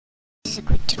This is a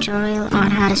quick tutorial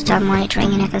on how to stop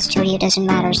monitoring in FLSTUDIO. Doesn't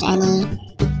matter any,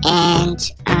 and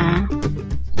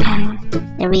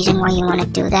the reason why you want to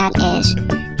do that is,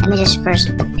 let me just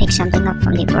first pick something up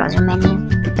from the browser menu,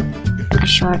 a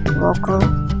short vocal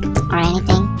or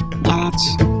anything. Yeah, that's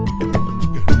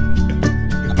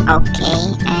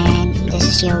okay. And this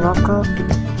is your vocal.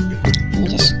 Let me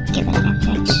just give it an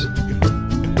effect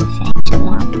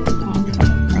 1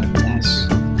 and like this.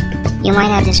 You might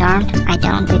have this armed. I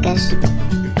don't, because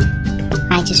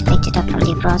I just picked it up from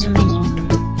the browser menu,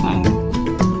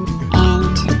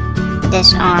 and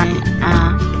this on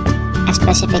a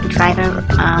specific driver,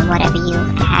 whatever you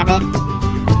have it,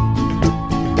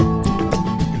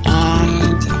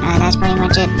 and that's pretty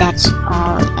much it. That's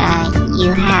all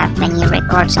you have when you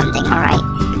record something. Alright,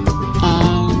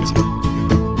 and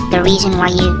the reason why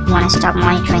you want to stop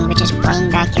monitoring, which is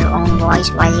playing back your own voice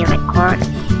while you record,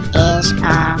 is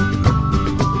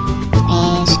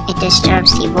it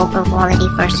disturbs the vocal quality.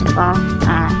 First of all,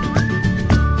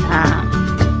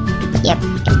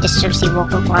 it disturbs the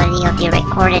vocal quality of the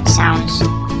recorded sounds,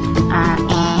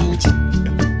 and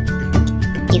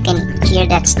you can hear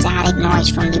that static noise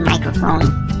from the microphone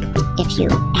if you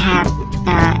have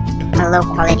a low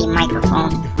quality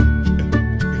microphone.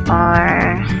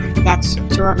 Or that's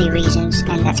two of the reasons,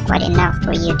 and that's quite enough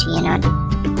for you to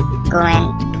go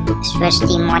and switch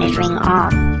the monitoring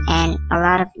off. And a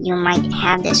lot of you might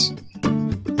have this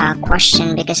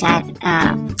question, because I've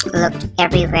looked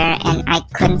everywhere and I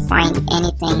couldn't find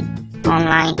anything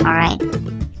online. Alright,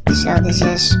 so this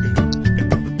is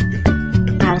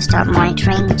how to stop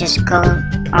monitoring. Just go,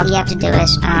 all you have to do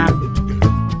is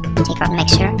take out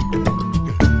mixer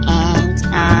and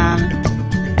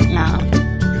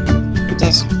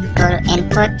just go to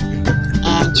input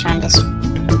and turn this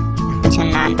to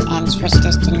none and switch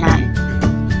this to none,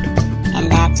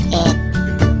 and that's it.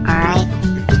 Alright,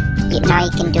 now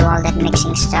you can do all that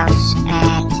mixing stuff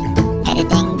and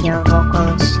editing your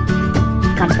vocals,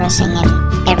 compressing, and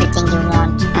everything you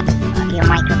want. Your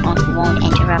microphone won't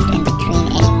interrupt in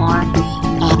between anymore,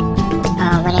 and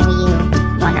whenever you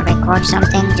want to record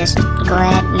something, just go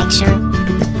ahead, mixer,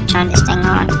 turn this thing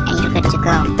on, and you're good to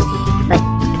go. But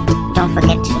don't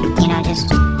forget to just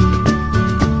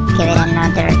give it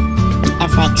another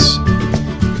FX,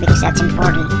 because that's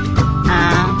important.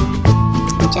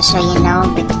 Just so you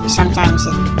know, but sometimes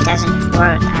it doesn't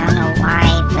work. I don't know why,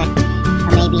 but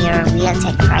maybe your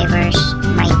Realtek drivers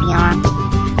might be on.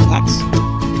 That's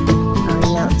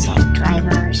Realtek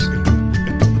drivers.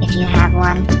 If you have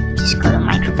one, just go to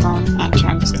microphone and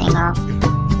turn this thing off.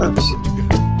 Oops.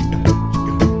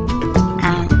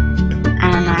 I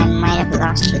don't know, I might have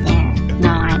lost you there. No,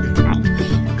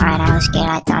 alright, I was scared.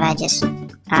 I thought I just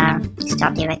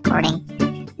stopped the recording.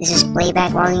 This is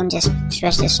playback volume. Just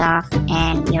switch this off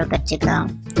and you're good to go.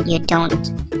 You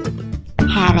don't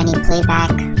have any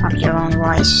playback of your own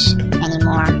voice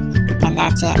anymore, and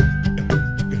that's it.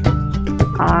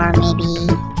 Or maybe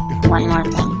one more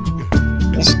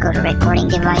thing. Just go to recording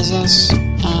devices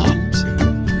and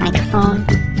microphone.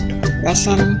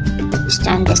 Listen. Just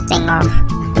turn this thing off.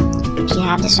 If you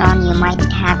have this on, you might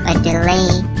have a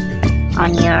delay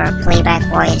on your playback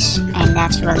voice, and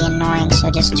that's really annoying.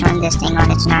 So just turn this thing on.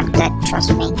 It's not good,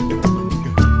 trust me.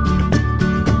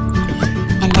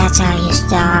 And that's how you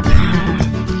stop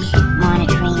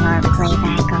monitoring or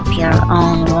playback of your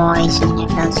own voice in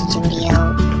FLSTUDIO.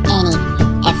 Any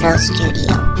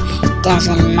FLSTUDIO,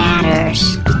 doesn't matter.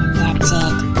 And that's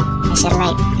it.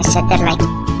 I said that like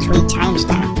 3 times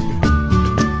now.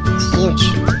 It's huge.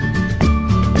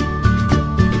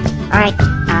 Alright,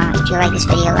 if you like this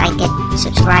video, like it,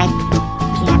 subscribe.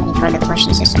 If you have any further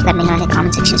questions, just let me know in the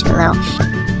comment sections below.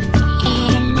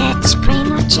 And that's pretty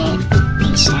much it.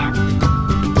 Peace out.